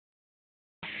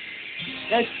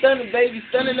That stunner, baby,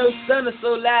 stunner, no stunner, so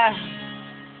lie.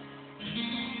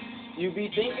 You be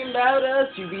thinking about us,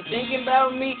 you be thinking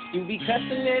about me, you be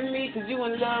cussing at me, cause you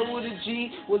in love with a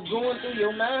G. What's going through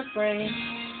your mind frame?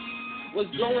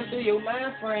 What's going through your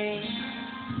mind frame?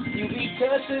 You be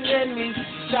cussing at me,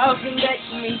 talking back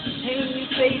to me, and you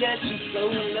say that you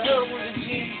so in love with a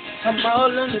G. I'm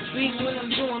all on the beat when I'm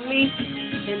doing me,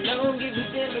 and I don't give a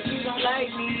damn if you don't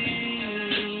like me,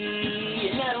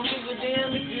 and I don't give a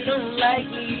damn if you don't like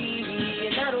me,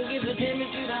 and I don't give a damn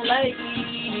if you don't like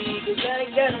me, cause I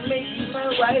gotta make you my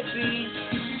wifey.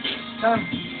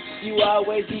 You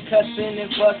always be cussing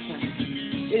and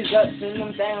fussing, it's ups and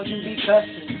them downs, you be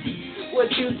cussing.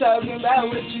 What you talking about,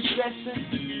 what you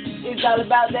stressing? It's all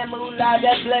about that moolah,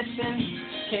 that blessing.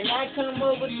 Can I come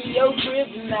over to your crib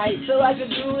tonight so I can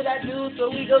do what I do so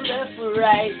we go left or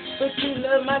right? But you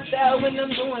love my style when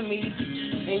I'm doing me,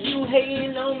 and you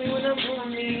hating on me when I'm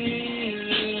doing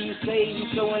me. You say you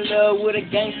so in love with a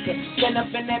gangster, stand up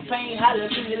in that pain, holler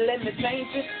till you let me change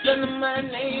it. Son of my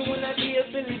name when I be up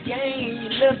in the game.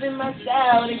 You loving my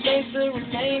style, the gangster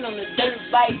remain on the dirt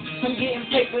bike. I'm getting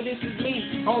paper, this is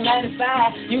me on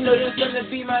 95. You know this gonna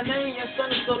be my name, your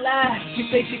son is so lie. You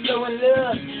say she so in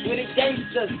love with a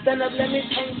gangster, stand up, let me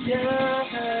change you.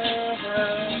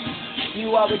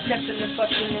 You always catching and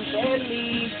fucking and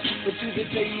badly, but you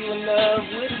just say you in love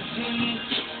with a G.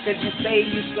 Cause you say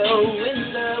you so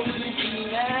in love with a G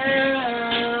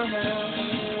now,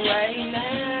 right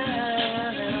now.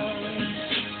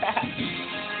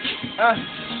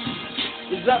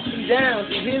 It's ups and downs,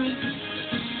 you hear me?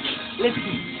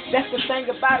 Listen. That's the thing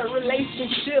about a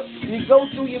relationship. You go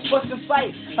through your fucking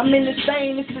fight. I'm in the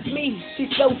same, this is me.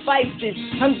 She's so feisty.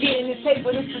 I'm getting this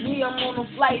paper, this is me. I'm on a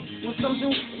flight with some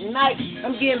dude tonight.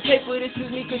 I'm getting paper, this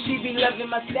is me, cause she be loving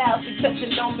my style. She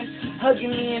touching on me,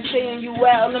 hugging me and saying you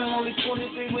well. I'm only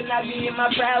 23 when I be in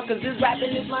my proud, cause this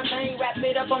rapping is my thing. Wrap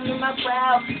it up, I'm in my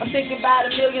proud. I'm thinking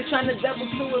about a million, trying to double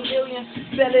to a million.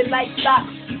 Sell it like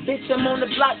stocks. Bitch, I'm on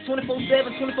the block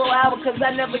 24/7, 24 hours, cause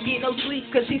I never get no sleep.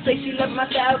 Cause she say she loves my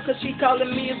style, cause she calling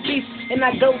me a beast. And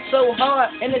I go so hard,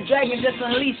 and the dragon just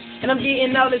unleashed. And I'm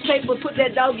getting all this paper, put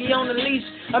that doggy on the leash.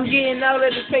 I'm getting all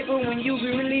of this paper when you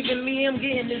be relieving me. I'm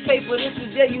getting this paper, this is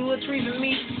yeah, you retrieving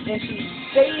me. And she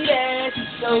say that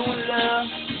she's so in love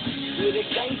with a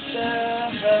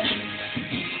gangster.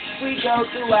 We go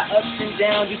through our ups and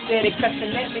downs. You said it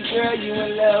cussing at me, girl, you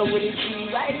in love with a G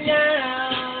right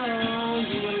now.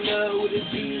 You in love with a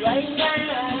G right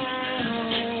now.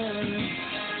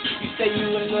 You say you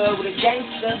in love with a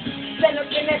gangster. Stand up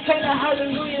in that trailer,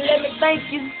 hallelujah, let me thank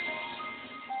you.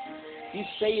 You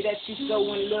say that you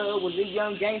so in love with a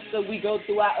young gangster. We go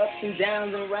through our ups and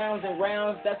downs and rounds and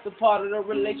rounds. That's a part of the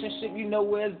relationship, you know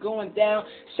where it's going down.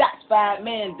 Shots fired,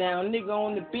 man down. Nigga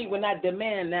on the beat when I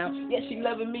demand now. Yeah, she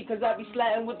loving me cause I be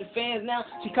sliding with the fans now.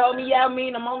 She called me out,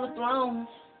 mean I'm on the throne.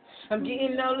 I'm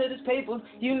getting all of this paper,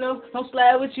 you know, don't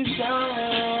slide with you, son.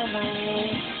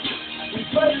 We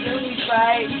fuss and we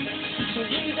fight, cause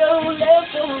we don't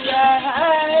left or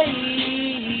right.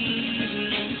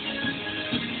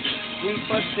 We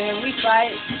fuss and we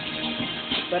fight,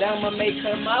 but I'ma make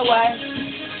her my wife.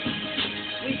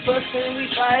 We fuss and we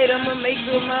fight, I'ma make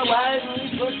her my wife.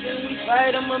 We fuss and we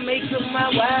fight, I'ma make her my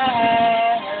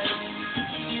wife.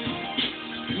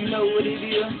 You know what it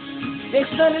is.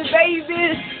 Next son is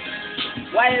baby.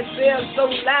 YSL so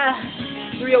live.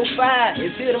 305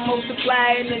 is here to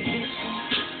multiply in addition.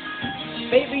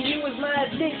 Baby, you was my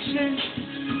addiction,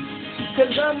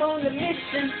 cause I'm on the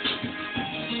mission.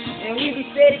 And we be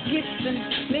steady kissing,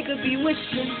 nigga be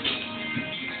wishing